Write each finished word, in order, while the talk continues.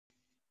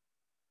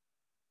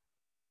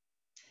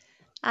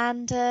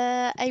And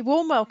a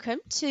warm welcome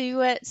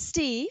to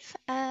Steve,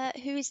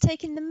 who is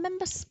taking the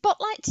member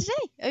spotlight today.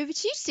 Over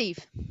to you, Steve.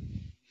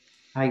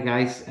 Hi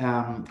guys.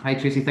 Hi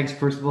Tracy. Thanks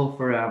first of all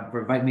for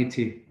inviting me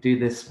to do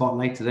this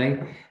spotlight today.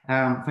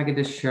 If I could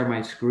just share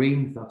my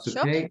screen, if that's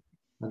Sure. okay.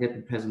 I'll get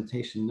the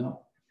presentation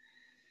up.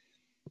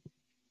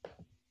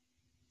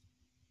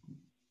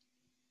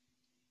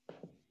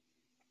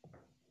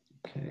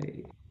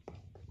 Okay.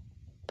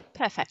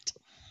 Perfect.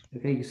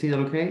 Okay, you see that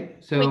okay?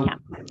 We can.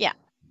 Yeah.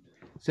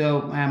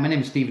 So my name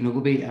is Stephen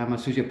OGILBY. I'm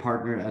associate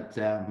partner at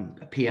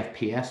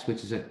PFPS,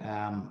 which is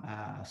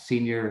a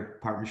senior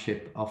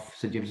partnership of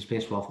St James's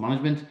Place Wealth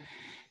Management.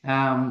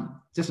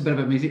 Just a bit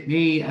about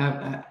me.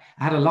 I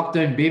had a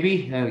lockdown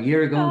baby a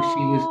year ago.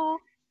 Aww.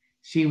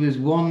 She was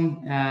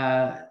one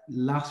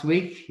last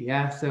week.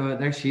 Yeah, so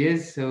there she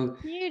is. So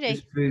Beauty.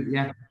 just proved,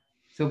 yeah.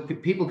 So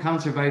people can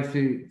survive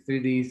through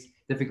these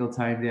difficult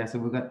times. Yeah. So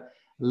we've got a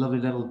lovely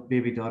little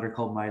baby daughter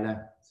called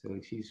Mila.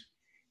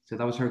 So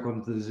that was her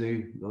going to the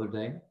zoo the other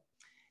day.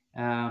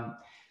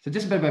 So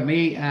just a bit about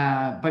me,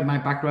 about my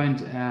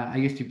background. I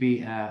used to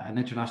be an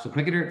international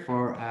cricketer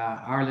for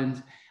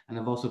Ireland, and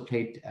I've also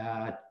played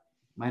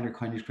minor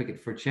counties cricket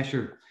for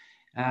Cheshire.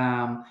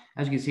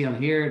 As you can see on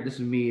here, this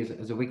is me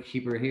as a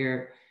wicketkeeper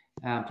here,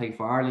 playing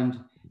for Ireland.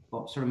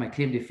 But sort of my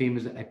claim to fame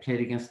is that I played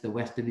against the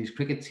West Indies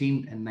cricket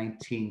team in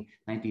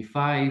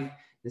 1995.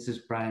 This is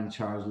Brian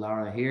Charles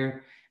Lara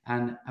here.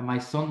 And my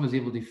son was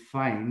able to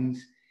find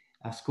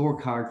a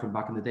scorecard from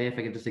back in the day. If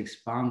I could just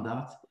expand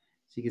that.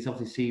 So you can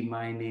obviously see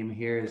my name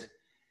here is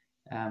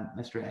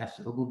Mr. S.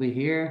 Ogilvy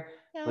here.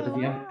 Oh, but if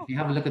wow. you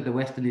have a look at the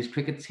West Indies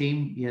cricket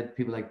team, you had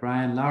people like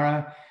Brian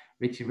Lara,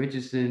 Richie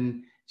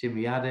Richardson,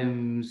 Jimmy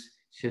Adams,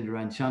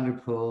 Shindaran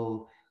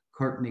Chandrapal,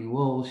 Courtney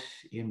Walsh,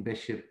 Ian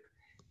Bishop.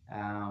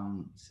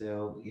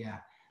 So yeah,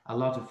 a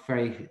lot of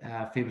very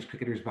famous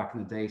cricketers back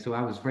in the day. So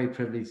I was very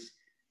privileged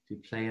to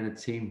play in a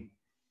team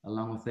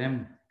along with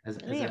them as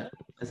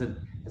a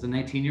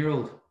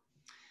 19-year-old.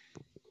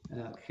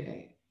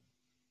 Okay.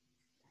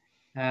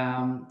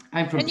 I'm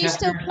from And you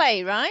Chester. still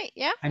play, right?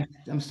 Yeah.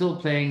 I'm still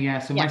playing, yeah.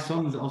 So Yeah. my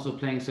son's also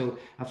playing. So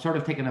I've sort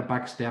of taken a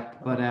back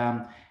step, but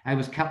I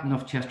was captain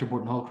of Chester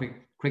Burton Hall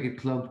Cricket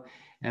Club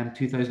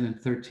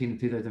 2013 and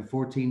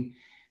 2014.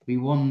 We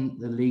won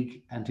the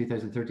league in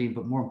 2013,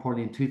 but more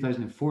importantly, in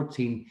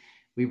 2014,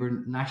 we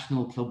were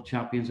national club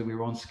champions and we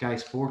were on Sky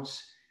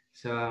Sports.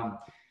 So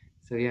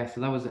yeah,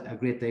 so that was a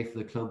great day for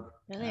the club.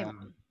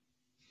 Brilliant.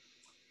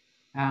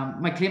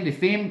 My claim to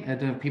fame, I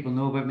don't know if people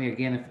know about me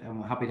again, if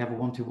I'm happy to have a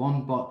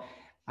one-to-one, but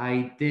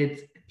I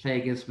did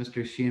play against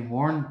Mr. Shane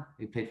Warren,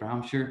 who played for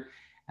Hampshire,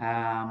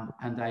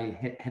 and I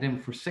hit him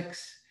for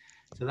 6.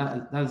 So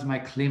that is my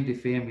claim to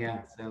fame,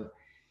 yeah. So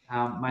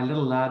my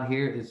little lad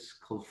here is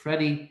called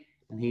Freddie,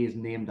 and he is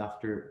named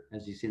after,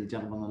 as you see, the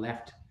gentleman on the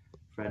left,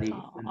 Freddie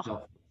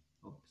Flintoff.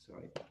 Oh,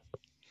 sorry.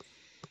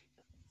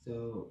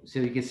 So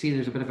you can see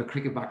there's a bit of a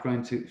cricket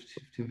background to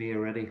me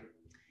already.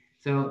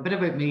 So a bit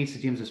about me, St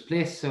James's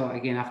Place. So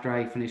again, after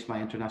I finished my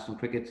international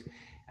cricket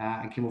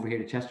and came over here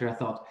to Chester, I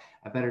thought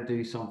I better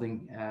do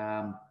something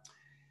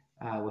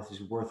which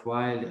is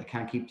worthwhile. I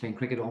can't keep playing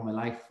cricket all my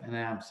life,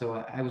 and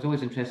so I was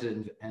always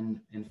interested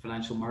in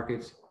financial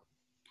markets,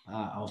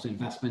 also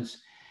investments.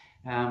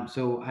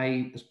 So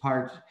I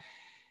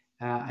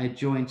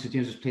joined St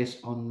James's Place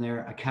on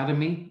their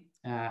academy.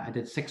 I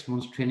did 6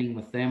 months training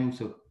with them,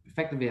 so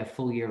effectively a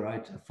full year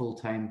out, a full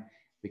time,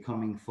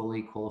 becoming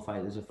fully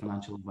qualified as a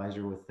financial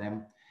advisor with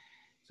them.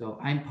 So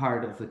I'm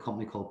part of the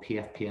company called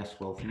PFPS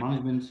Wealth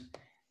Management.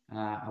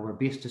 We're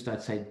based just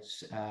outside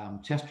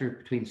Chester,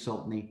 between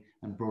Saltney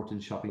and Broughton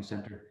Shopping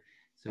Centre.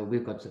 So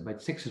we've got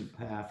about 6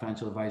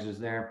 financial advisors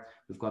there.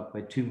 We've got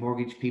about 2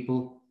 mortgage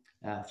people.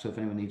 So if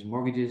anyone needs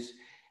mortgages,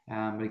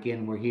 but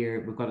again, we're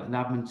here. We've got an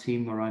admin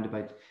team around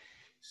about.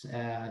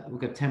 We've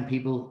got 10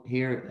 people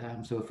here.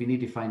 So if you need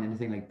to find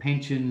anything like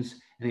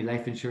pensions, any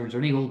life insurance, or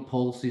any old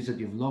policies that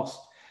you've lost,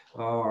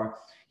 or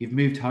you've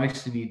moved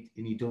house and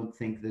you don't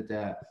think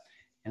that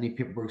any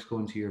paperwork's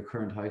going to your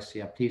current house,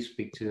 yeah, please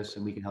speak to us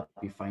and we can help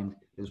you find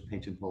those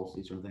pension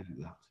policies or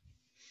anything like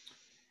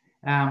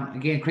that.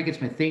 Again,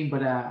 cricket's my theme,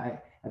 but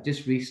I've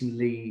just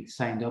recently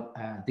signed up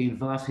Dean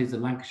Villas, who's the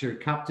Lancashire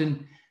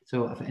captain.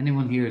 So if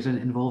anyone here is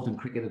involved in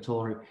cricket at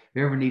all, or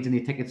whoever needs any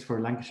tickets for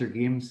Lancashire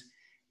games,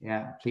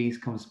 yeah, please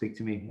come speak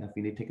to me. If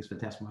you need tickets for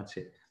test match,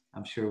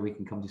 I'm sure we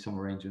can come to some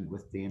arrangement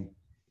with Dean.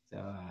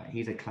 So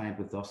he's a client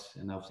with us,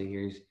 and obviously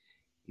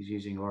he's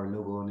using our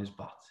logo on his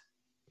bat.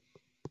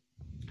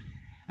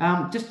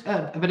 Just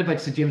a bit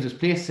about St James's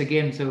Place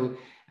again. So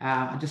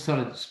I just thought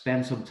I'd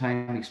spend some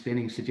time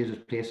explaining St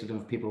James's Place. I don't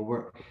know if people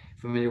were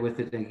familiar with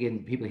it.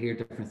 Again, people hear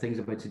different things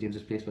about St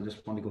James's Place, but I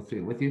just want to go through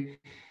it with you.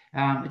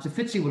 It's a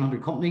FTSE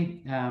 100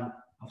 company,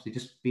 obviously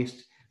just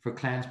based for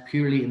clients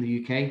purely in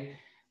the UK.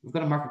 We've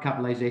got a market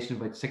capitalisation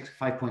of about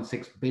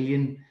 5.6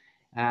 billion.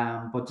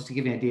 But just to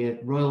give you an idea,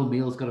 Royal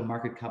Mail's got a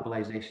market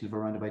capitalisation of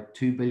around about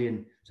 2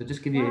 billion. So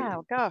just give you,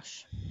 wow,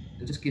 gosh,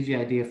 it just gives you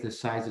an idea of the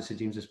size of St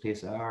James's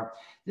Place are.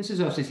 This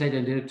is obviously slide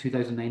down to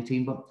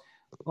 2019, but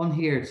on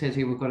here it says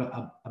here we've got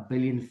a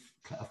billion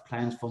of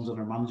clients' funds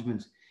under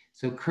management.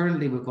 So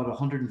currently we've got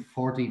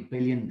 140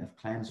 billion of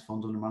clients'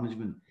 funds under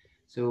management.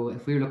 So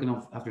if we're looking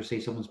after, say,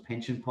 someone's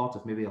pension pot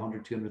of maybe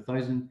 100,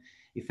 200,000,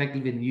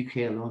 effectively in the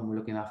UK alone, we're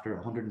looking after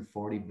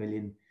 140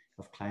 billion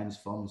of clients'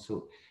 funds.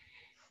 So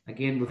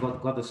again, we've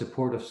got the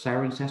support of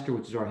Cirencester,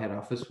 which is our head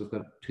office. We've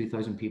got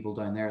 2,000 people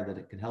down there that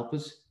it can help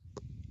us.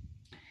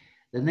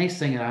 The nice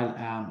thing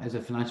as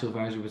a financial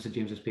advisor with St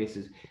James's Place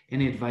is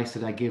any advice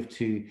that I give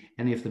to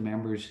any of the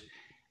members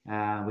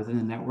within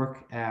the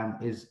network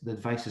is the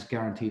advice is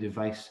guaranteed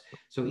advice.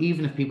 So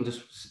even if people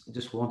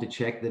just want to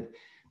check that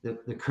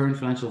the current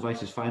financial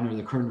advice is fine or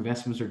the current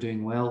investments are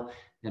doing well,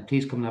 then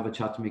please come and have a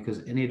chat to me,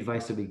 because any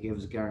advice that we give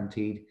is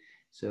guaranteed.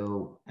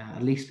 So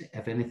at least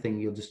if anything,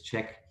 you'll just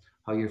check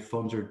how your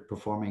funds are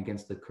performing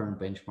against the current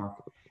benchmark.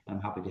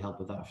 I'm happy to help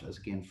with that, as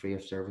again, free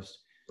of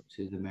service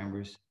to the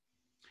members.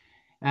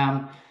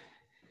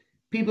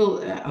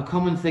 People, a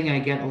common thing I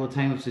get all the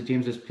time of St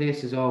James's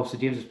Place is, oh, St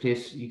James's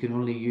Place, you can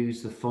only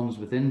use the funds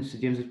within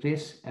St James's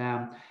Place.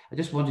 I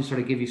just want to sort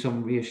of give you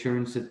some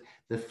reassurance that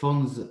the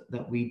funds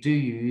that we do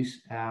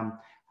use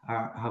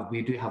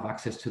we do have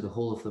access to the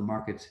whole of the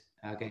market.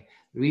 Okay,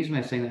 the reason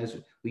I'm saying that is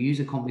we use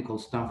a company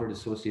called Stamford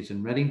Associates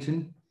in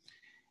Reddington.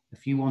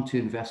 If you want to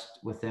invest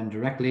with them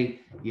directly,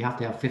 you have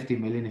to have 50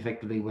 million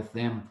effectively with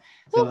them.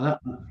 So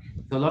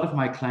a lot of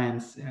my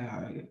clients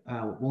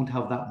won't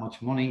have that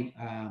much money,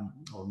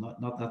 or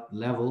not that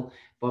level.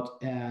 But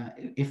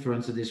if, for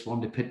instance, they just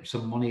want to put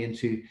some money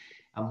into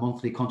a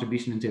monthly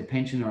contribution into a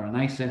pension or an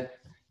ISA,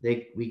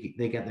 they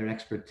get their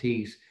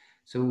expertise.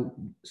 So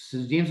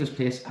St James's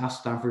Place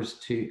asks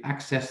Stamfords to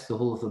access the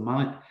whole of the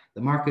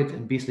market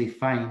and basically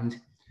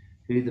find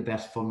who the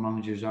best fund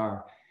managers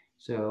are.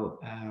 So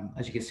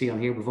as you can see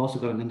on here, we've also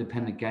got an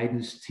independent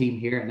guidance team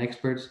here and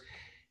experts.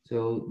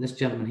 So this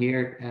gentleman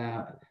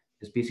here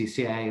is basically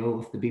CIO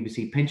of the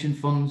BBC Pension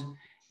Fund.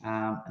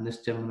 And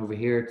this gentleman over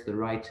here to the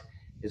right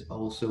is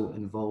also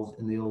involved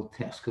in the old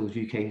Tesco's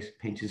UK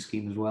pension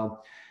scheme as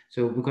well.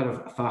 So we've got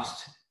a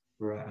vast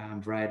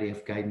variety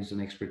of guidance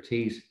and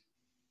expertise.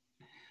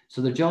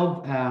 So the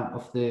job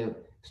of the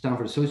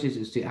Stamford Associates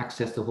is to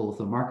access the whole of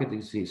the market,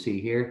 as you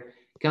see here,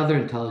 gather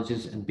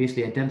intelligence and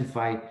basically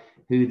identify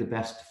who the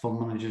best fund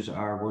managers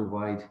are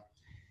worldwide.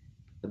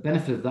 The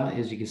benefit of that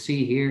is you can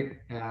see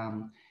here,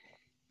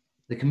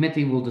 the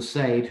committee will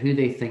decide who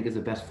they think is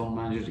the best fund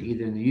managers,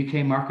 either in the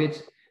UK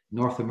market,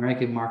 North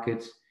American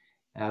markets,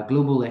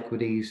 global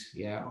equities,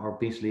 or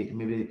basically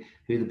maybe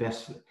who the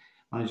best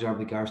managers are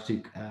with regards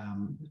to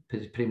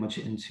pretty much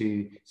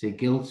into, say,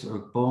 gilts or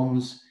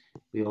bonds.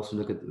 We also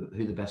look at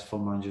who the best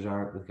fund managers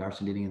are with regards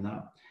to leading in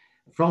that.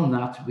 From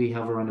that, we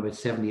have around about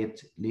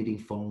 78 leading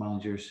fund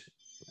managers.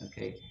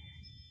 Okay.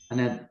 And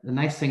then the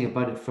nice thing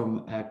about it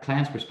from a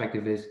client's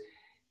perspective is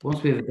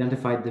once we've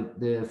identified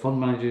the fund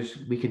managers,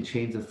 we can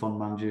change the fund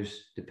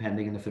managers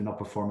depending on if they're not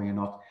performing or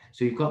not.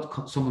 So you've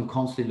got someone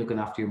constantly looking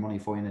after your money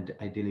for you on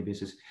a daily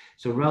basis.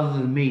 So rather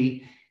than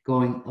me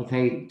going,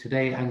 okay,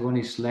 today I'm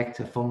going to select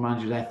a fund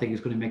manager that I think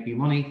is going to make me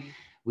money,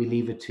 we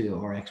leave it to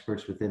our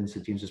experts within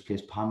St James's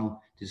Place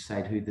panel to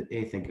decide who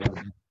they think are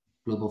the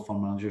global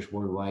fund managers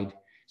worldwide.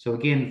 So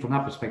again, from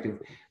that perspective,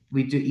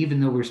 we do,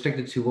 even though we're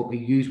restricted to what we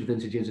use within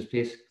St James's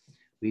Place,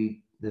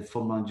 the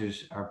fund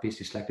managers are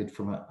basically selected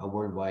from a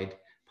worldwide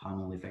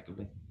panel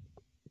effectively.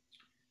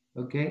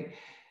 Okay.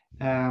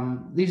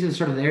 These are the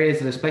sort of the areas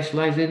that I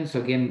specialize in. So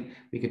again,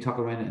 we could talk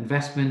around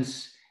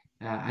investments,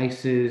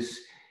 ISAs,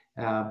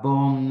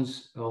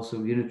 bonds,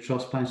 also unit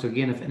trust plans. So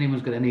again, if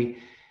anyone's got any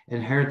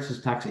inheritance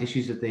tax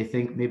issues that they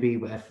think maybe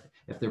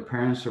if their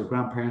parents or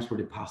grandparents were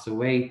to pass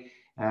away,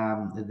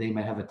 they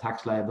might have a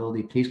tax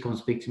liability, please come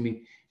and speak to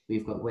me.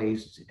 We've got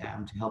ways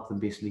to help them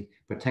basically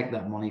protect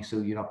that money so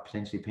you're not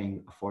potentially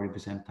paying a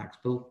 40% tax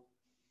bill.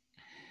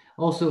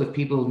 Also, if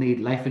people need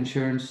life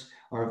insurance,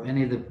 or if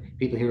any of the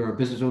people here are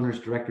business owners,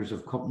 directors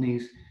of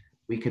companies,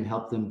 we can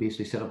help them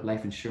basically set up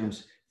life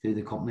insurance through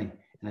the company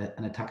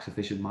in a tax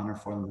efficient manner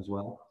for them as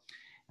well.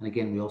 And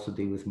again, we also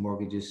deal with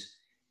mortgages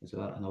as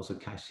well, and also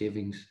cash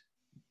savings.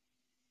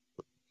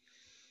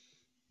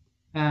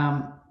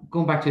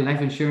 Going back to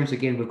life insurance,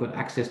 again, we've got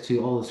access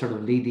to all the sort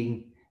of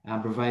leading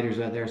providers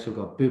out there. So we've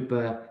got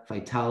Bupa,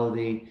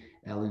 Vitality,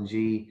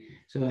 L&G.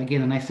 So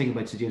again, the nice thing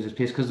about St James's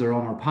Place, because they're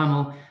on our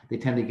panel, they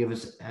tend to give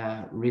us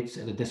rates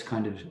at a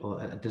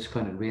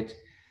discounted rate.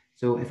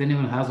 So if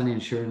anyone has any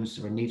insurance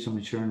or needs some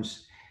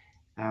insurance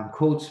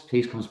quotes,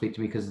 please come speak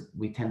to me, because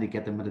we tend to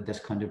get them at a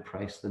discounted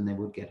price than they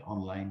would get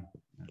online.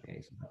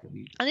 Okay, so that could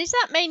be. And is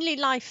that mainly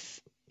life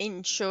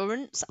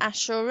insurance,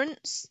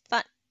 assurance?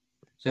 So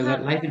we've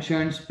got life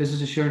insurance,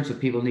 business insurance if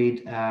people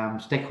need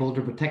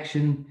stakeholder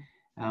protection,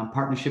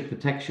 partnership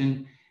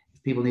protection.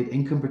 If people need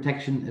income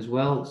protection as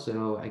well.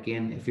 So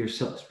again, if you're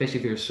especially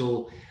if you're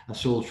a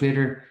sole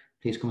trader,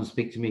 please come and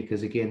speak to me,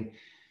 because again,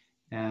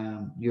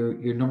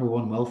 your number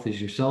one wealth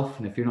is yourself,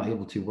 and if you're not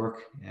able to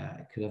work,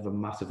 it could have a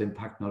massive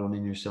impact not only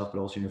on yourself but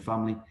also in your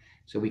family.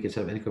 So we can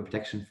set up income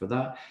protection for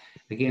that.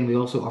 Again, we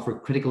also offer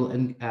critical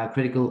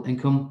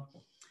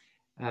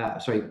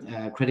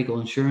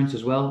insurance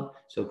as well.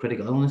 So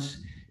critical illness.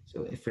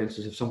 So, if, for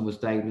instance, if someone was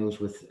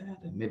diagnosed with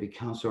maybe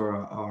cancer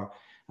or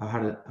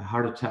had a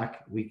heart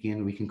attack, we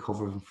can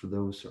cover them for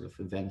those sort of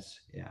events.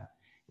 Yeah.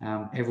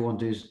 Everyone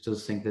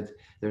does think that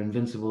they're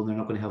invincible and they're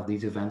not going to have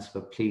these events,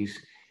 but please,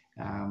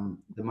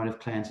 the amount of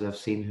clients that I've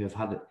seen who have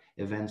had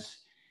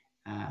events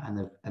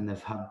and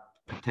they've had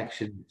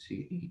protection, so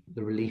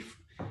the relief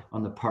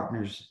on the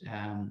partners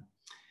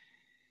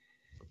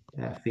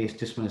face,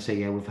 just want to say,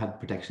 yeah, we've had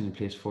protection in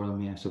place for them.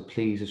 Yeah, so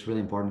please, it's really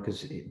important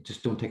because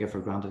just don't take it for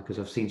granted, because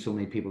I've seen so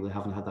many people that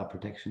haven't had that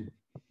protection.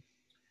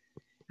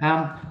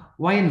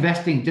 Why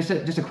investing? Just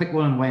a quick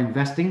one on why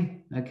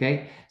investing.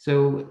 Okay,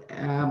 so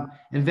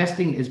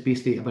investing is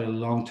basically about a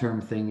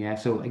long-term thing. Yeah.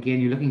 So again,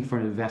 you're looking for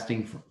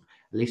investing for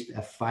at least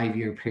a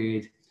 5-year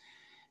period.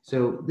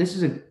 So this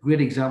is a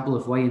great example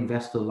of why you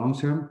invest for the long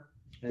term.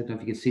 I don't know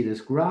if you can see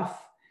this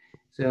graph.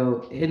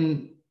 So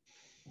in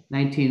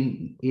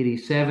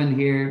 1987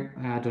 here,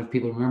 I don't know if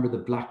people remember the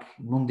Black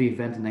Monday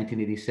event in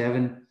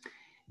 1987.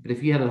 But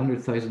if you had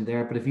 100,000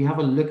 there, but if you have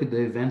a look at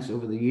the events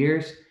over the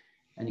years,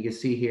 and you can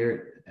see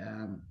here,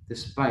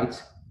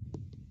 despite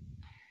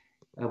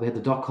we had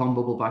the dot-com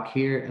bubble back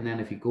here, and then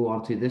if you go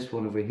on to this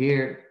one over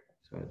here,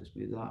 sorry, I'll just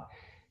move that.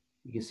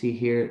 You can see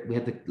here we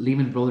had the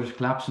Lehman Brothers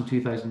collapse in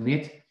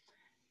 2008.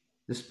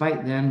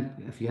 Despite then,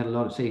 if you had a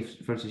lot of, say,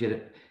 for instance, you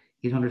had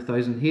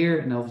 800,000 here,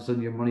 and all of a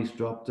sudden your money's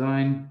dropped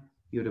down,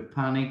 you would have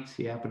panicked.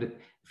 Yeah, but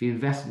if you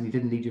invested and you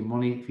didn't need your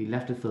money, if you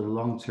left it for the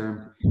long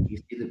term, you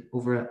see that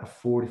over a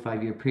 4 to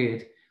 5 year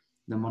period,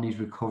 the money's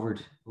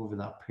recovered over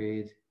that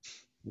period.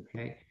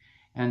 Okay,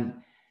 and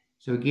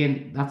so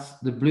again, that's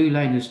the blue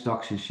line is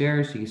stocks and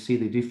shares. So you can see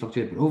they do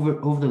fluctuate, but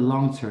over the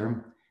long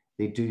term,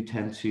 they do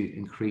tend to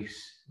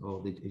increase.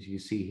 Oh, as you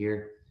see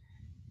here,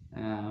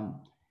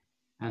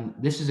 and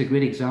this is a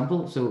great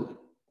example. So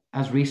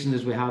as recent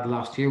as we had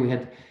last year, we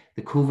had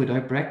the COVID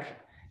outbreak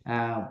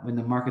when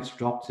the markets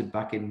dropped to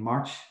back in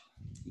March.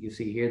 You can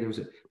see here there was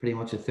pretty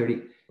much a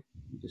 30.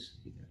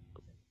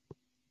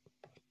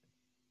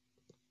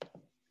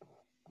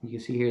 You can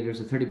see here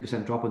there's a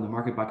 30% drop in the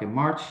market back in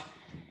March.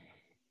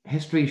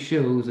 History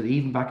shows that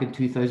even back in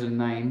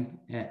 2009,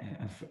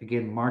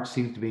 again, March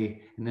seems to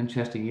be an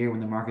interesting year when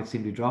the market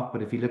seemed to drop.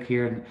 But if you look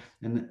here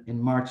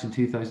in March in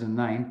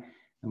 2009,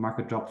 the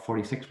market dropped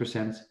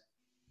 46%.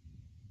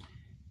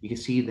 You can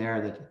see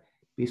there that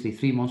basically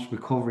 3 months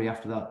recovery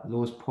after that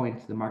lowest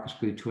point, the markets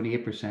grew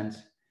 28%.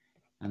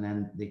 And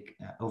then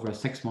over a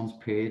 6 month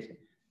period,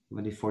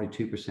 went to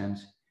 42%,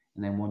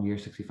 and then 1 year,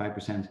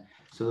 65%.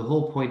 So the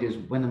whole point is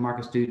when the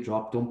markets do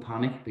drop, don't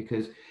panic,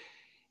 because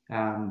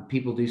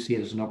people do see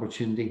it as an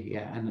opportunity.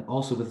 Yeah, and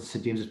also with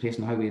St. James's Place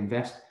and how we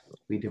invest,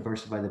 we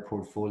diversify the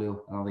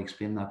portfolio, and I'll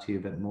explain that to you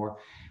a bit more.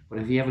 But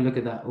if you have a look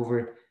at that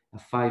over a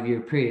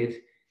 5-year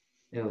period,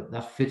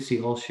 that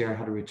FTSE All Share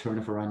had a return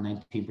of around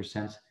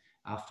 19%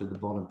 after the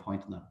bottom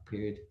point in that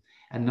period.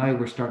 And now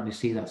we're starting to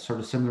see that sort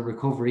of similar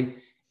recovery,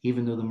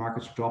 even though the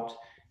markets dropped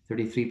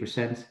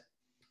 33%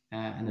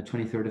 on the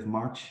 23rd of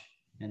March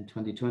in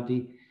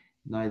 2020.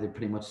 Now they're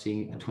pretty much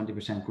seeing a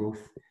 20%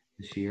 growth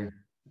this year.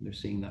 They're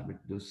seeing that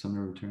those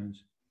similar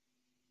returns.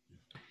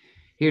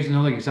 Here's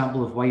another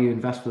example of why you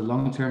invest for the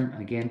long term.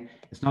 And again,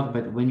 it's not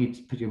about when you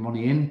put your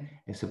money in,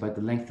 it's about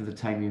the length of the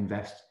time you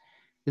invest.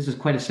 This is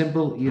quite a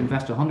simple. You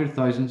invest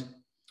 100,000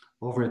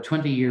 over a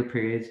 20-year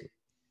period,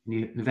 and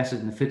you invested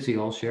in the FTSE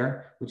All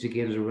Share, which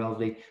again is a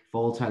relatively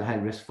volatile high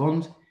risk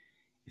fund.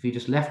 If you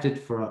just left it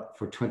for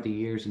 20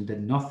 years and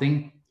did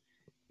nothing,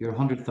 your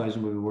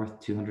 100,000 will be worth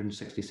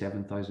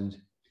 267,000.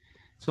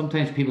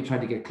 Sometimes people try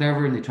to get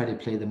clever and they try to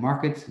play the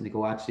market, and they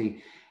go,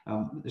 actually,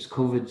 there's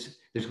COVID,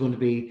 there's going to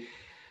be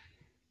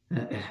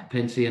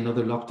potentially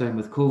another lockdown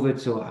with COVID,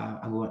 so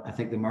I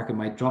think the market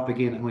might drop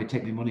again. I'm going to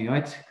take my money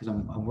out because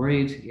I'm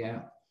worried.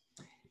 Yeah.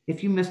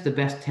 If you miss the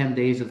best 10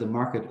 days of the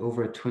market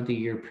over a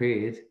 20-year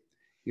period,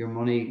 your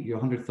money, your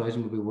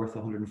 100,000 will be worth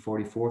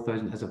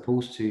 144,000 as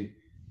opposed to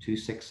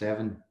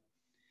 267.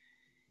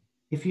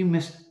 If you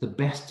missed the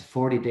best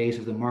 40 days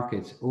of the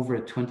market over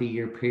a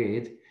 20-year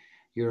period,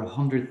 your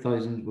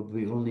 100,000 will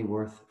be only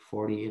worth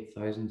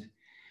 48,000.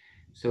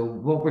 So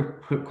what we're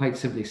quite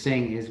simply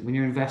saying is, when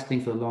you're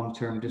investing for the long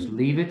term, just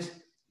leave it.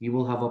 You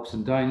will have ups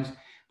and downs,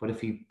 but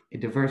if you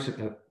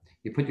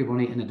you put your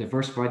money in a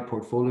diversified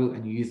portfolio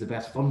and you use the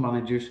best fund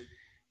managers,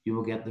 you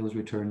will get those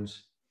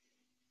returns.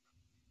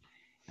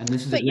 And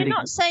this is but you're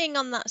not saying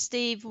on that,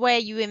 Steve, where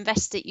you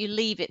invest it, you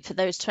leave it for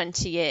those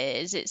 20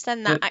 years. It's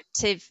then that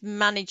active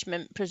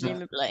management,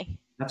 presumably.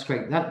 That's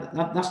correct.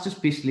 That's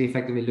just basically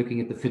effectively looking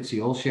at the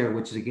FTSE All Share,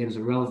 which is again is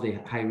a relatively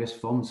high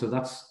risk fund. So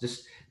that's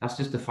just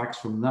the facts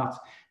from that.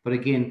 But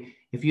again,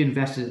 if you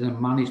invested in a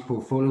managed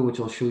portfolio, which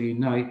I'll show you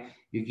now,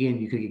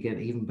 you could get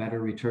even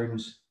better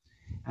returns.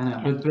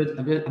 And but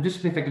I'm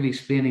just effectively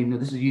explaining.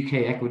 This is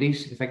UK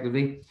equities.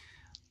 Effectively,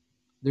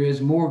 there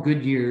is more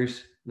good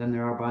years than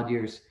there are bad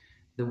years.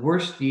 The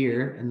worst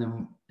year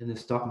in the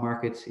stock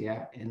markets,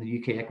 in the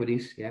UK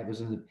equities,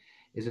 is in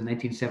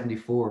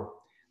 1974,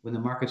 when the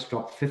markets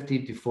dropped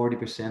 50 to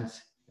 40%.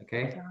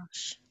 Okay.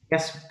 Gosh.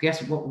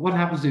 Guess what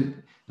happens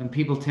when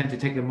people tend to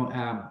take them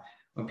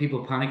when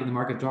people panic and the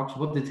market drops,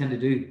 what they tend to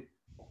do,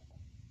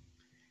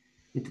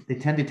 they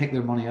tend to take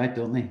their money out,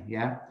 don't they?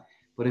 Yeah.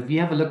 But if you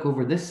have a look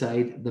over this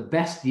side, the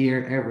best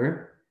year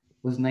ever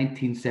was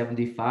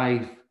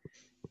 1975,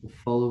 the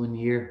following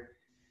year.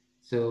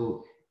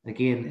 So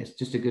again, it's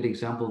just a good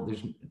example.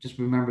 Just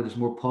remember, there's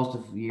more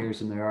positive years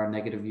than there are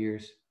negative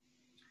years.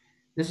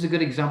 This is a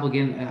good example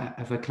again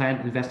of a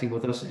client investing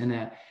with us in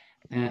a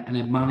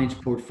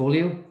managed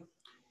portfolio.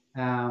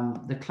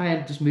 The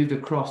client just moved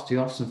across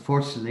to us,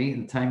 unfortunately,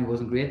 and the timing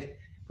wasn't great.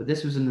 But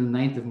this was on the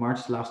 9th of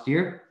March last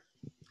year.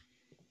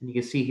 And you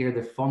can see here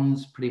the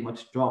funds pretty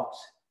much dropped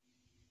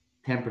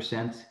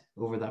 10%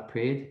 over that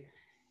period.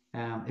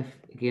 If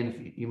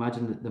you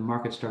imagine that the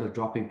market started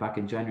dropping back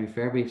in January,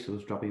 February, so it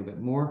was dropping a bit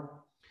more.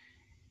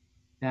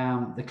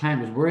 The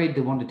client was worried;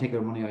 they wanted to take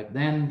their money out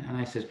then, and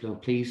I said, "No,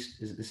 please,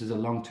 this is a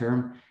long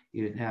term.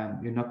 You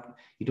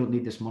don't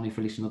need this money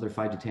for at least another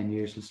 5 to 10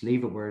 years. Let's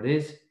leave it where it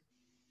is."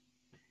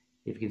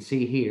 If you can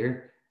see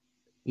here,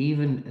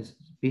 even as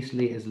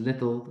basically as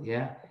little,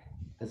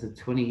 as the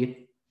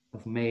 28th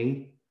of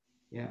May,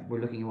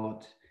 we're looking at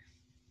what,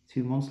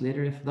 2 months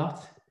later, if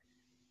that,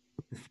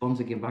 the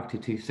funds again back to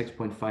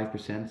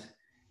 6.5%,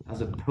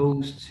 as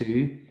opposed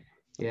to,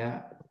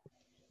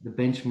 the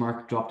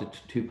benchmark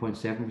dropped to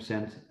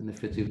 2.7% and the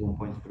FTSE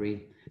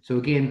 1.3. So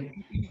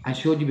again, I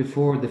showed you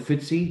before the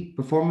FTSE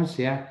performance.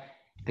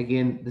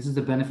 Again, this is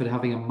the benefit of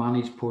having a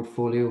managed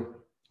portfolio.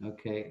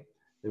 Okay,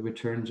 the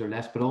returns are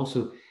less, but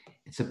also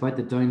it's about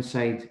the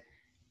downside.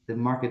 The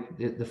market,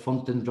 the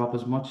funds didn't drop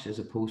as much as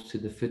opposed to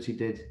the FTSE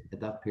did at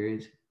that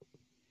period.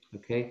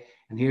 Okay,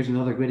 and here's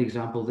another great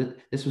example.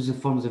 That this was the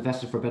funds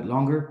invested for a bit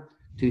longer,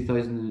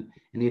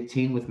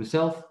 2018 with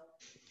myself.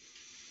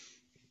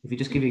 If you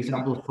just give you an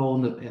example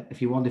of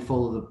if you want to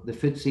follow the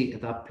FTSE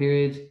at that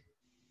period,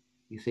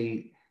 you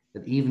see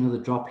that even though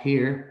the drop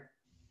here,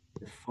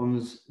 the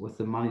funds with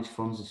the managed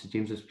funds at St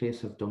James's Place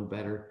have done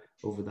better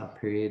over that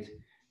period.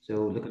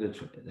 So look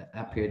at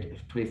that period,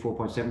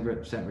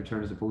 24.7%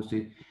 return as opposed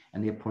to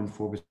an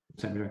 8.4%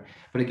 return.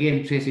 But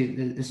again, Tracy,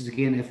 this is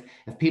again,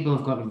 if people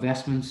have got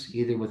investments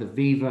either with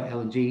Aviva,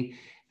 L&G,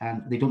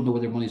 and they don't know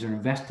where their monies are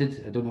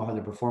invested, I don't know how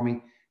they're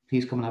performing,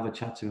 please come and have a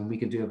chat to them. We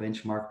can do a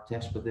benchmark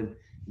test with them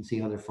and see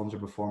how their funds are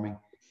performing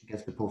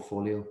against the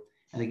portfolio.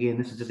 And again,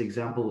 this is just an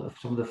example of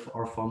some of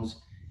our funds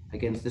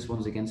against, this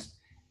one's against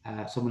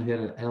someone who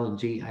had an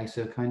L&G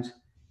ISA account.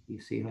 You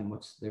see how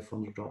much their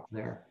funds are dropped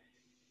there.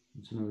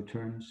 And some of the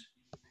returns.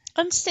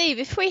 And Steve,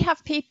 if we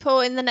have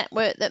people in the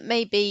network that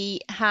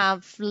maybe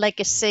have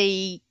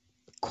legacy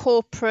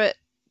corporate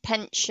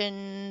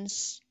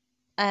pensions,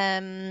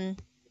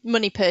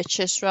 money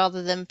purchase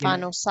rather than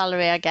final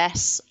salary, I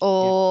guess,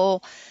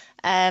 or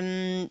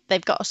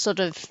they've got a sort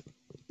of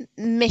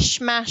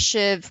mishmash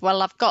of,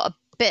 well, I've got a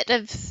bit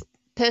of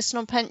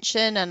personal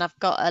pension and I've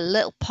got a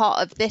little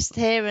pot of this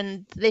here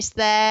and this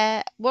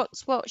there.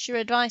 What's your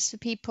advice for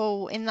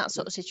people in that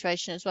sort of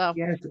situation as well?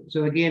 Yeah,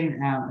 so again,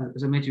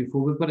 as I mentioned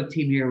before, we've got a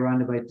team here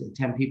around about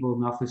 10 people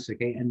in the office,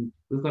 okay, and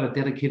we've got a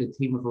dedicated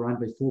team of around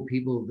about 4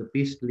 people that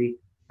basically,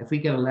 if we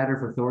get a letter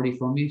of authority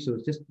from you, so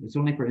it's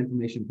only for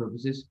information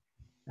purposes.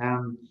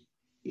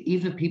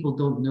 Even if people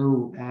don't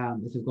know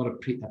if they've got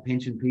a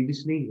pension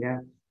previously,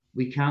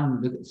 we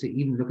can look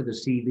at the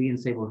CV and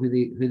say, well,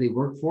 who they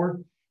work for,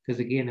 because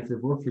again, if they've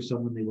worked for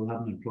someone, they will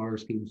have an employer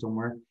scheme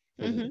somewhere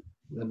that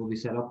will be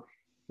set up.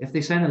 If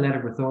they sign a letter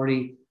of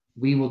authority,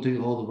 we will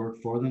do all the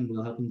work for them.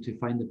 We'll help them to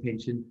find the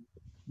pension.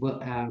 Well,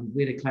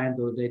 we had a client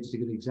the other day, just a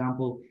good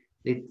example.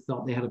 They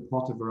thought they had a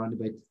pot of around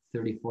about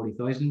 30,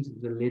 40,000.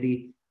 The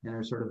lady in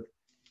her sort of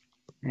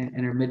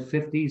in her mid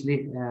 50s,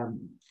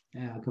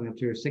 coming up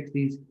to her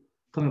 60s,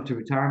 coming up to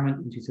retirement,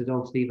 and she said,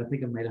 "Oh, Steve, I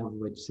think I might have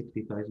about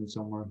 60,000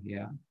 somewhere."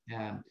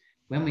 Yeah.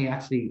 When we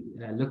actually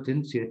looked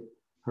into it,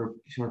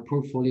 her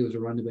portfolio was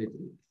around about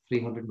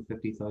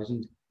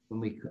 350,000 when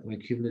we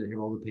accumulated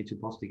all the pension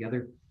pots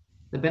together.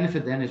 The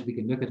benefit then is we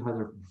can look at how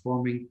they're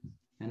performing,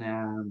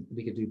 and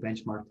we can do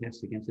benchmark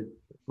tests against it,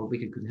 but we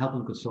can help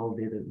them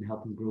consolidate it and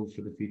help them grow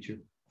for the future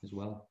as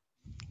well.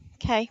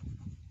 Okay,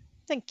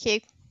 thank you.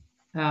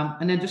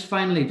 And then just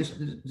finally, just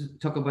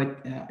talk about,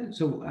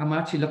 so I'm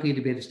actually lucky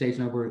to be at a stage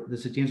now where the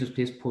St James's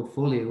Place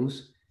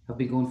portfolios have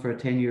been going for a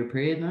 10-year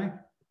period now.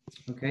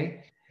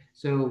 Okay,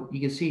 so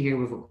you can see here,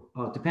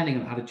 depending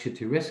on attitude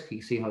to risk, you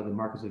can see how the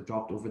markets have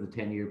dropped over the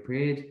 10-year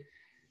period.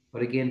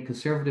 But again,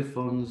 conservative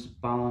funds,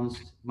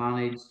 balanced,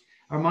 managed.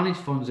 Our managed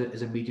funds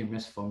is a medium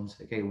risk funds.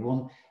 Okay,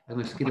 on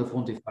a scale of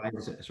 1 to 5,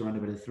 it's around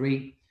about a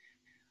 3.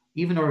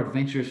 Even our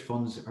adventurous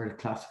funds are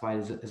classified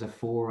as a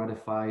 4 out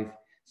of 5.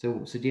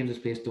 So James's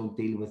Place don't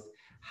deal with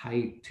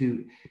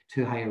too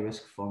high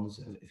risk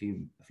funds, if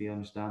you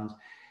understand.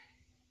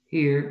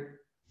 Here,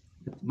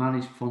 the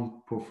managed fund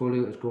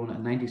portfolio is growing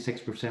at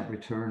 96%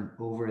 return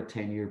over a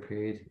 10-year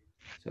period.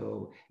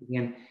 So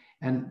again,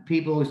 and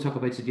people always talk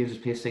about St James's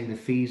Place saying the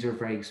fees are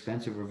very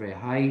expensive or very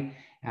high.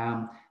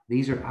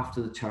 These are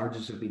after the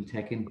charges have been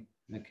taken.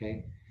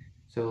 Okay,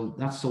 so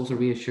that's also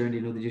reassuring.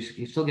 You know that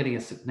you're still getting a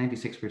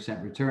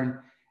 96% return,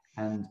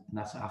 and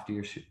that's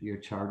after your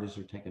charges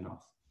are taken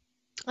off.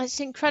 It's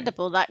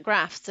incredible, that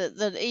graph,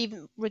 that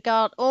even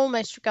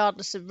almost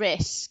regardless of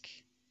risk,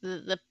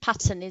 the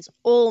pattern is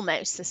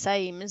almost the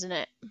same, isn't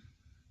it?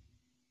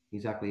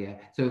 Exactly. Yeah.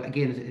 So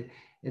again,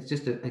 it's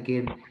just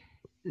again,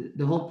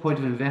 the whole point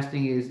of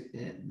investing is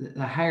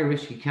the higher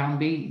risk you can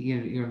be,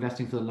 you're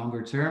investing for the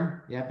longer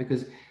term. Yeah,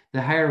 because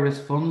the higher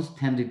risk funds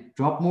tend to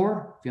drop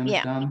more, if you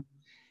Yeah,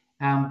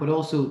 understand. But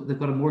also they've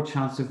got a more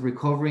chance of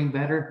recovering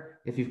better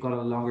if you've got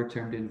a longer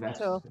term to invest.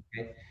 sure.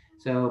 Okay.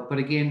 So, but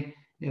again,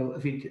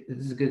 if you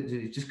this is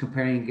good, just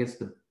comparing against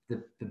the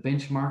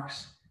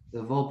benchmarks,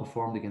 they've all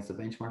performed against the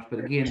benchmarks.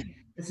 But again,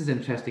 this is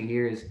interesting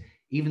here is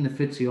even the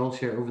FTSE All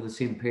Share over the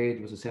same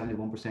period was a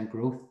 71%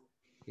 growth.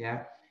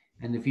 Yeah.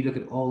 And if you look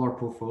at all our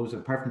portfolios,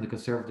 apart from the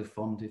conservative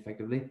fund,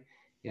 effectively,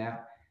 yeah,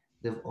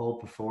 they've all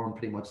performed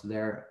pretty much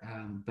there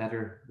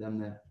better than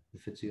the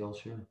FTSE All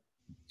Share.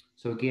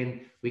 So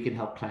again, we can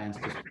help clients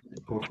just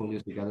put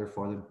portfolios together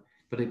for them.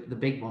 But the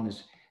big one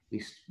is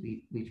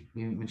we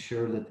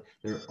ensure that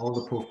all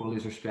the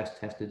portfolios are stress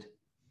tested.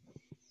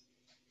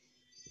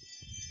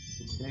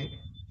 Okay.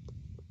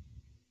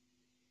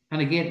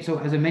 And again, so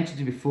as I mentioned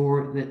to you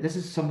before, that this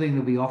is something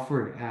that we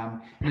offer,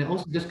 and it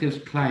also just gives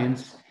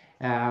clients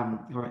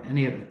or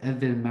any of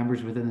the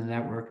members within the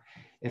network,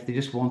 if they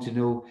just want to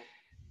know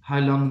how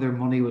long their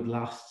money would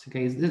last.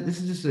 Okay, this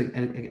is just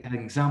an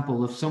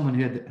example of someone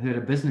who had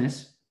a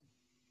business,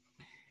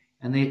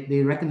 and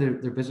they reckon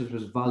their business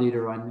was valued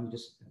around. Let me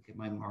just get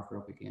my marker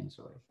up again.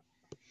 Sorry.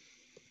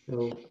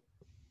 So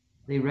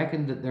they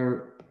reckon that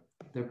their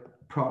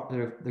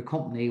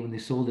company, when they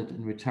sold it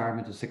in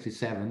retirement at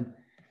 67,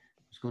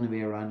 was going to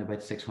be around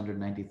about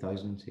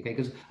 690,000. Okay,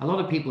 because a lot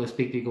of people I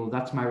speak to go,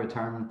 "That's my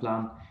retirement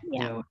plan.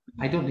 Yeah,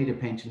 I don't need a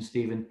pension,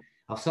 Stephen.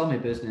 I'll sell my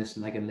business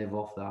and I can live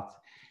off that."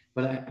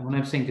 But when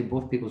I'm saying to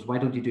both people, is why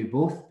don't you do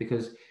both?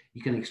 Because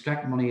you can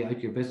extract money out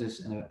of your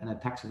business in a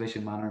tax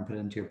efficient manner and put it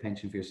into your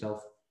pension for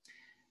yourself.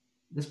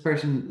 This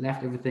person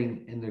left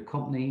everything in their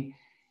company.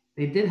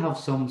 They did have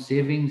some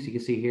savings. You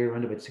can see here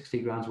around about 60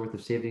 grand's worth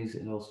of savings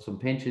and also some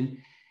pension.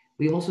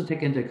 We also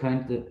take into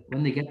account that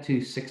when they get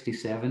to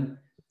 67,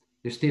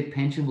 their state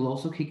pension will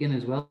also kick in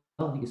as well.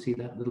 You can see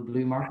that little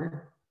blue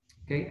marker.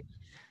 Okay.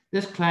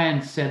 This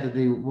client said that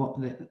they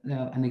want,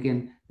 and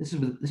again, this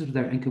was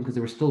their income because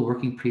they were still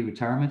working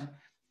pre-retirement.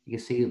 You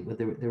can see that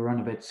they were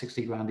around about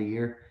 60 grand a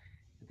year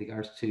with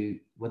regards to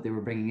what they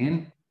were bringing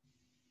in.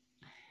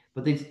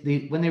 But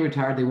they when they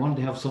retired, they wanted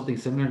to have something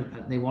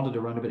similar. They wanted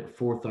around about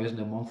 4,000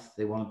 a month.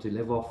 They wanted to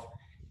live off.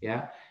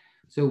 Yeah.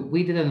 So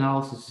we did an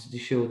analysis to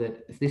show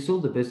that if they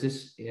sold the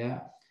business, yeah,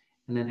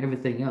 and then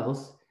everything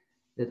else,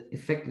 that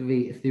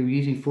effectively, if they were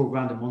using 4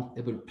 grand a month,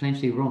 it would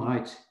potentially run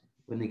out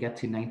when they get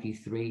to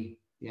 93.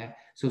 Yeah.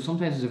 So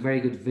sometimes it's a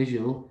very good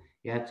visual.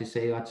 You had to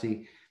say,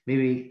 actually,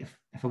 maybe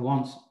if I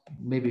want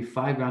maybe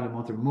 5 grand a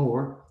month or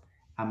more,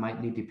 I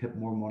might need to put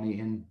more money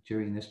in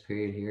during this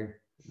period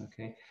here.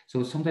 Okay.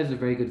 So sometimes a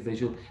very good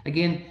visual.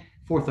 Again,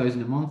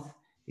 4,000 a month.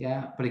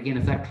 Yeah. But again,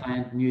 if that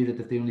client knew that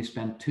if they only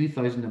spent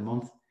 2,000 a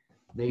month,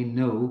 they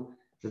know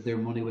that their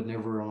money would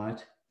never run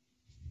out.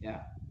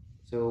 Yeah.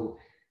 So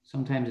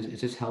sometimes it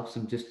just helps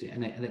them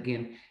and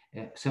again,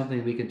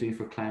 something we can do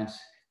for clients,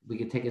 we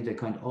can take into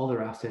account all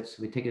their assets.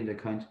 We take into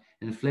account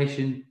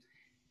inflation,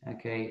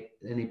 okay,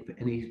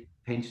 any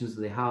pensions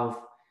they have,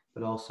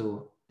 but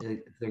also if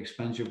their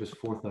expenditure was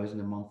 4,000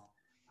 a month,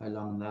 how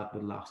long that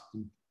would last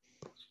them.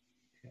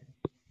 Okay.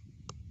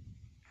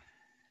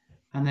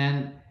 And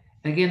then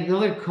again, the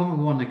other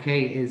common one,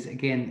 okay, is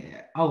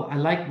again, oh, I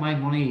like my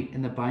money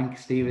in the bank,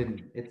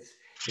 Stephen. It's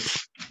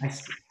I,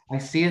 I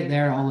see it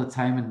there all the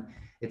time, and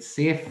it's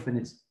safe, and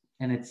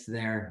it's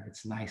there.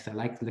 It's nice. I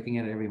like looking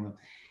at it every month.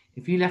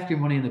 If you left your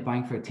money in the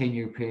bank for a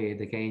 10-year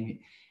period, again,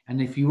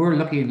 and if you were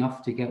lucky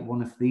enough to get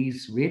one of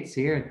these rates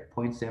here at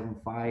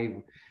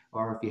 0.75,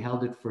 or if you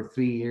held it for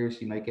 3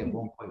 years, you might get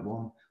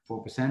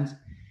 1.14%.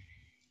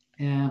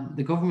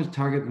 The government's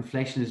target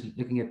inflation is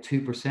looking at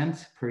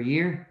 2% per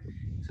year.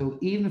 So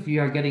even if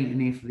you are getting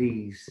any of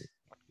these,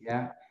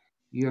 yeah,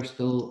 you are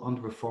still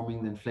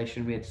underperforming the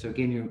inflation rate. So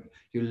again,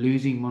 you're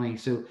losing money.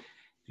 So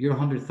your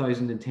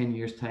 100,000 in 10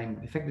 years' time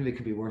effectively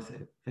could be worth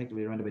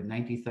effectively around about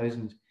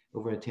 90,000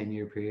 over a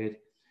 10-year period.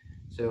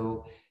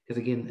 So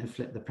because again,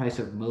 the price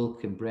of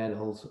milk and bread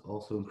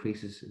also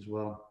increases as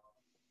well.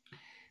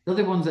 The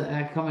other ones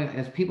that come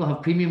as people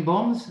have premium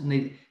bonds, and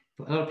a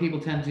lot of people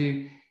tend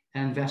to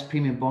invest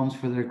premium bonds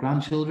for their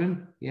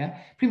grandchildren. Yeah,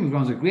 premium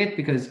bonds are great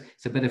because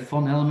it's a bit of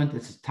fun element.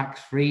 It's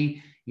tax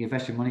free. You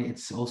invest your money.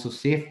 It's also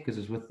safe because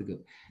it's with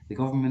the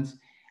government.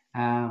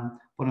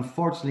 But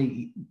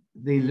unfortunately,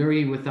 they lure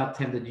you with that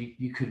tip that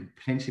you could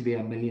potentially be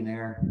a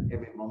millionaire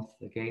every month.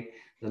 Okay,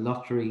 the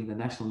lottery, the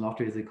national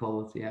lottery, as they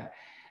call it. Yeah.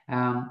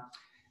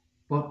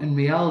 But in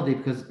reality,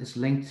 because it's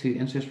linked to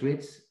interest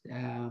rates,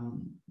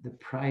 the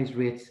prize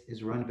rate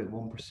is around about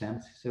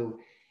 1%. So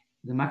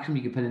the maximum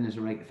you can put in is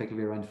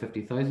effectively around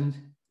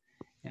 50,000.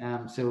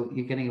 So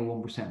you're getting a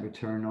 1%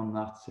 return on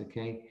that.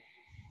 Okay.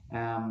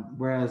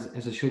 Whereas,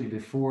 as I showed you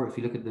before, if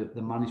you look at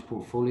the managed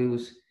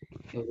portfolios,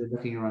 they're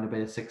looking around about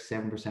a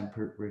 6-7%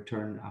 per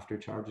return after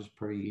charges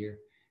per year.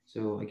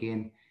 So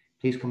again,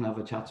 please come and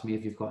have a chat to me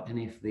if you've got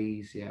any of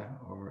these, yeah,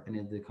 or any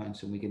of the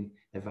accounts, and we can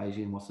advise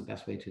you on what's the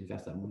best way to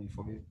invest that money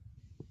for you.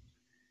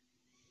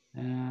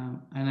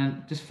 And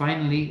then just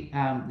finally,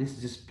 this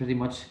is just pretty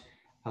much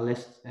a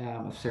list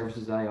of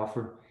services that I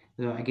offer.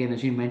 So again,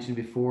 as you mentioned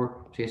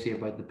before, Tracy,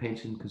 about the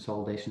pension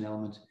consolidation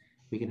element,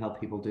 we can help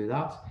people do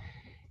that.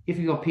 If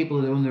you've got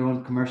people that own their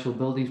own commercial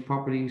buildings,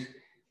 properties,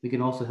 we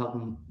can also help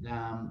them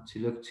to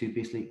look to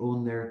basically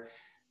own their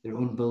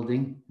own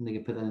building, and they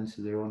can put that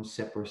into their own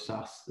SIP or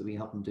SAS. That we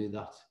help them do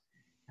that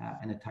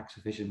in a tax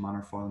efficient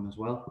manner for them as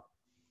well.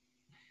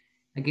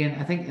 Again,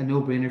 I think a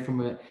no-brainer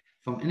from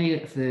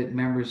any of the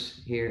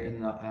members here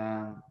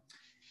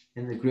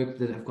in the group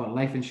that have got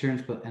life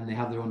insurance, and they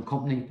have their own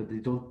company, but they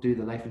don't do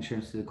the life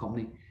insurance to the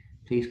company.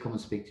 Please come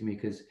and speak to me,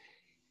 because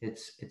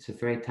it's a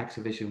very tax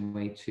efficient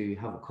way to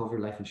have a cover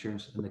life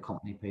insurance, and the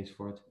company pays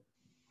for it.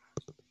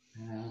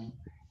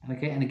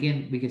 And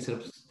again, we can set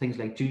up things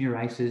like junior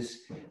ISAs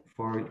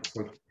for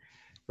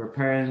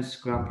parents,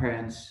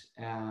 grandparents,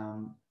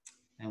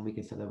 and we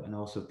can set up, and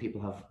also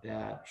people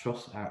have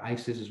trusts,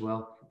 ISAs as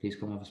well. Please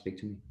come have a speak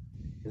to me,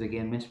 because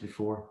again, mentioned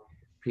before,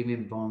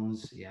 premium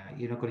bonds, yeah,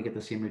 you're not going to get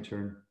the same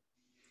return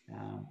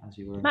as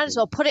you were. Might as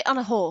well put it on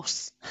a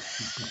horse.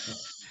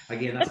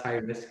 Again, that's high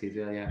risk as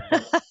well, yeah.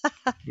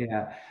 But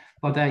yeah,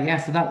 but yeah,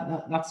 so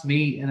that's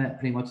me in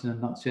pretty much in a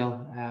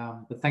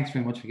nutshell. But thanks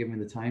very much for giving me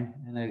the time.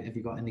 And if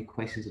you've got any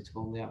questions at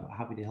all, yeah, I'm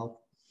happy to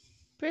help.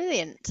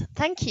 Brilliant.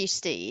 Thank you,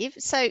 Steve.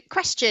 So,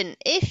 question,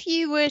 if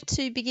you were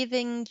to be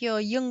giving your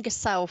younger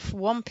self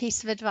one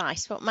piece of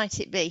advice, what might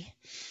it be?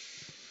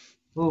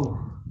 Oh,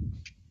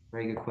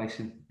 very good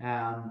question.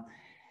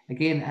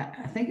 Again,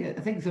 I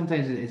think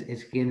sometimes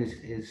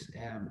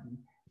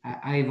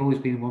I've always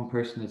been one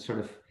person that sort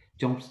of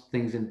jumps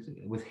things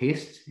in with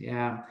haste,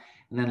 and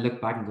then look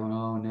back and go,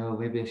 oh no,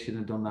 maybe I shouldn't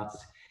have done that.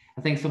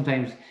 I think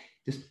sometimes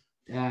just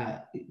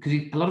because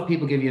a lot of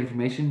people give you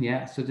information,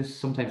 yeah. So just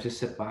sometimes just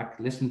sit back,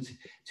 listen to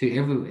the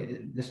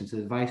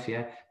advice,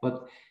 yeah.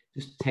 But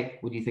just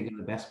take what you think are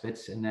the best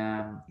bits, and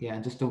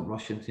and just don't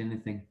rush into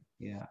anything.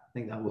 Yeah, I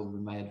think that will be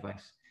my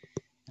advice.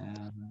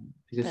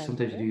 Because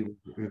sometimes you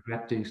do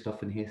regret doing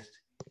stuff in haste.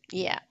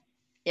 Yeah.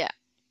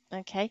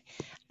 Okay.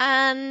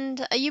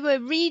 And are you a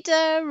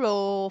reader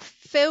or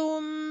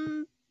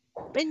film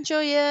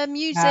enjoyer,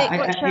 music? I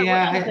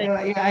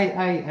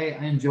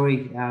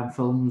enjoy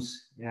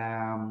films,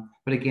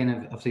 but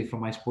again, obviously from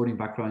my sporting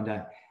background,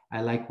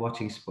 I like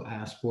watching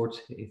sport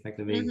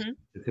effectively.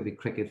 It could be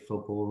cricket,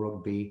 football,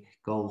 rugby,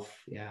 golf,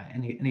 yeah,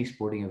 any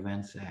sporting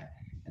events I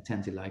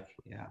tend to like,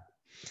 yeah.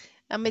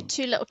 And with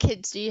two little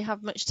kids, do you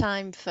have much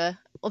time for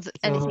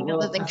anything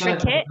other than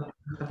cricket?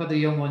 I've got the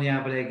young one,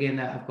 yeah, but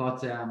again, I've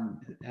got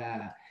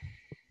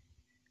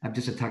I'm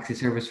just a taxi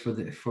service for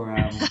the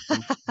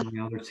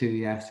other two,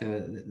 yeah.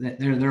 So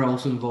they're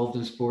also involved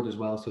in sport as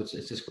well. So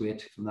it's just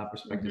great from that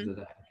perspective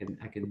that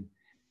I can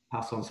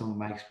pass on some of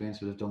my experience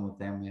that I've done with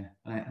them, yeah,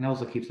 and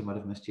also keeps them out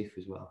of mischief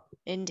as well.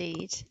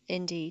 Indeed.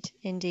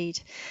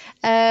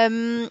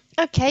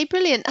 Okay,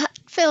 brilliant.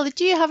 Phil,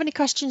 do you have any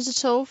questions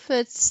at all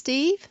for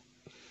Steve?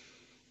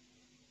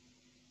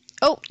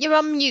 Oh, you're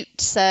on mute,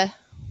 sir.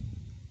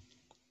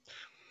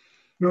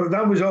 No,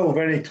 that was all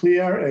very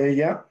clear.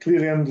 Yeah,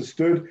 clearly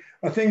understood.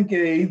 I think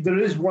there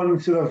is one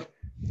sort of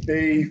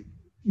a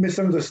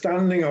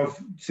misunderstanding of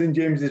St.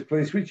 James's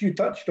Place, which you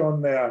touched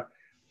on there,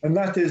 and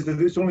that is that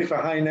it's only for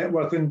high net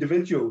worth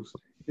individuals.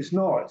 It's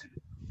not,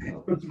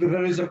 but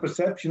there is a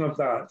perception of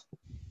that.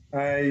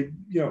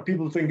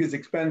 People think it's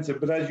expensive,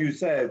 but as you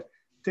said,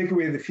 take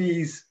away the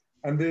fees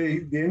and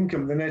the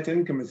income, the net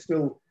income is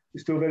still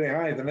very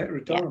high. The net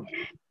return.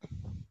 Yeah.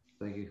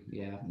 Thank you.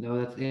 Yeah, no,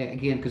 that's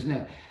again, because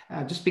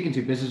just speaking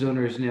to business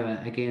owners,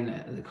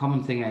 again, the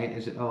common thing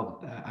is,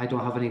 I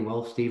don't have any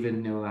wealth,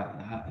 Stephen.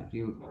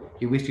 You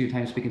waste your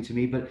time speaking to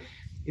me. But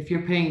if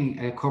you're paying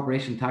a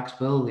corporation tax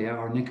bill,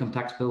 or an income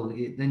tax bill,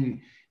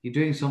 then you're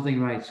doing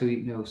something right. So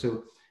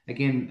so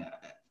again,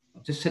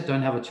 just sit down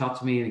and have a chat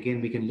to me, and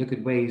again, we can look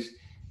at ways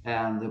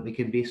that we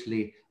can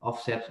basically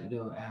offset,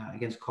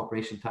 against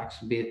corporation tax,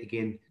 and be it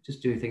again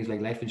just doing things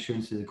like life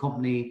insurance to the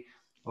company,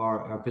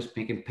 or just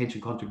making pension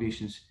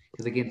contributions.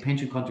 Because again,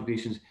 pension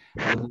contributions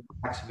are the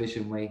tax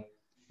efficient way,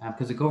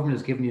 because the government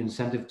has given you an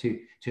incentive to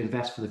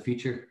invest for the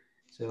future.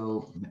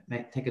 So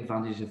take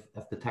advantage of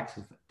the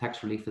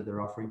tax relief that they're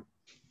offering.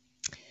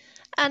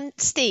 And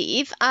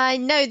Steve, I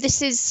know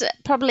this is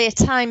probably a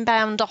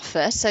time-bound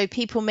offer, so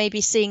people may be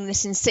seeing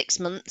this in 6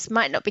 months,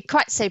 might not be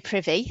quite so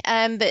privy.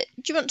 But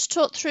do you want to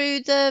talk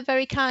through the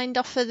very kind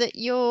offer that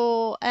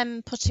you're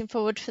putting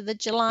forward for the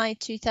July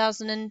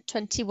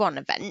 2021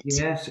 event?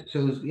 Yes.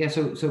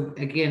 So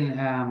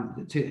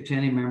again, to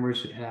any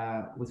members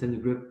within the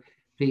group,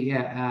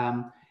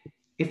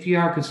 if you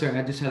are concerned,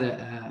 I just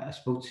I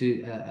spoke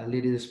to a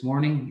lady this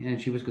morning,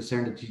 and she was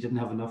concerned that she didn't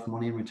have enough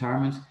money in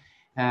retirement.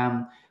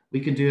 We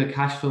can do a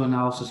cash flow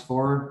analysis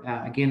for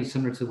her. Again, it's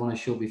similar to the one I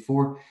showed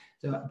before.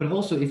 So, but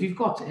also, if you've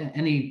got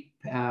any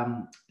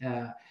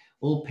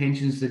old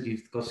pensions that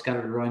you've got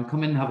scattered around,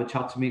 come in and have a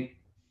chat to me.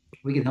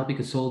 We can help you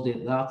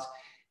consolidate that.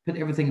 put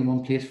everything in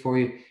one place for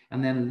you,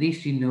 and then at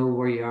least you know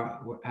where you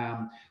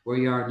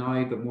are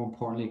now, but more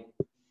importantly,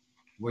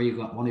 where you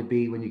want to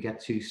be when you get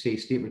to, say,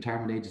 state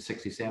retirement age of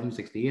 67,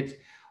 68,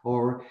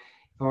 or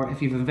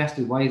if you've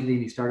invested wisely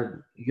and you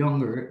started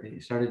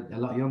a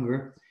lot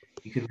younger,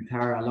 you could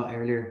retire a lot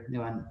earlier.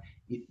 And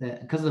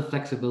because of the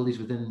flexibilities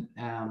within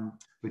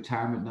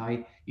retirement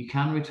now, you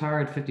can retire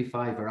at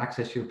 55 or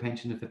access your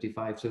pension at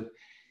 55. So,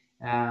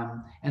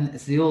 and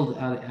it's the old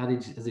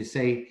adage, as they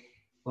say,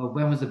 well,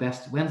 when's the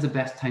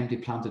best time to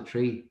plant a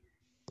tree?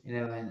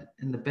 And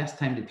the best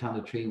time to plant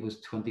a tree was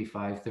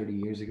 25, 30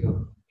 years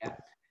ago. Yeah.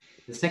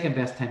 The second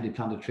best time to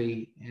plant a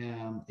tree,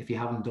 if you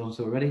haven't done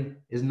so already,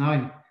 is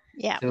now.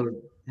 Yeah. So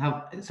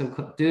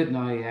do it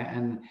now, yeah.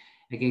 And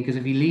again, because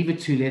if you leave it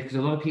too late, because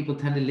a lot of people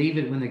tend to leave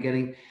it when they're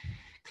getting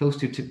close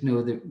to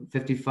the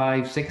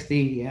 55, 60.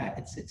 Yeah,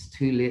 it's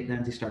too late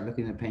then to start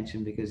looking at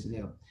pension, because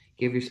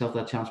give yourself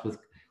that chance with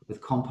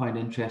compound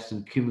interest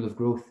and cumulative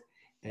growth.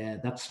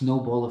 That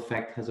snowball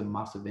effect has a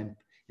massive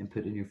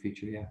input in your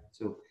future. Yeah.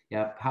 So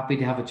yeah, happy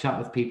to have a chat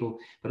with people,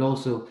 but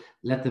also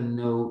let them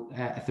know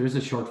if there is a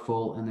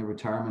shortfall in their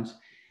retirement,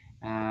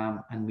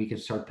 and we can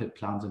start put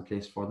plans in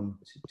place for them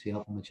to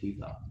help them achieve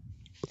that.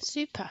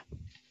 Super.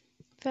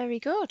 Very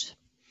good.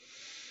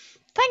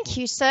 Thank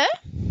you, sir.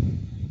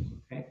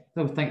 Okay.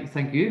 So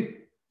thank you.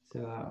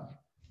 So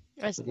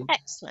That's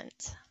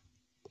excellent.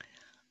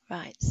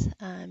 Right.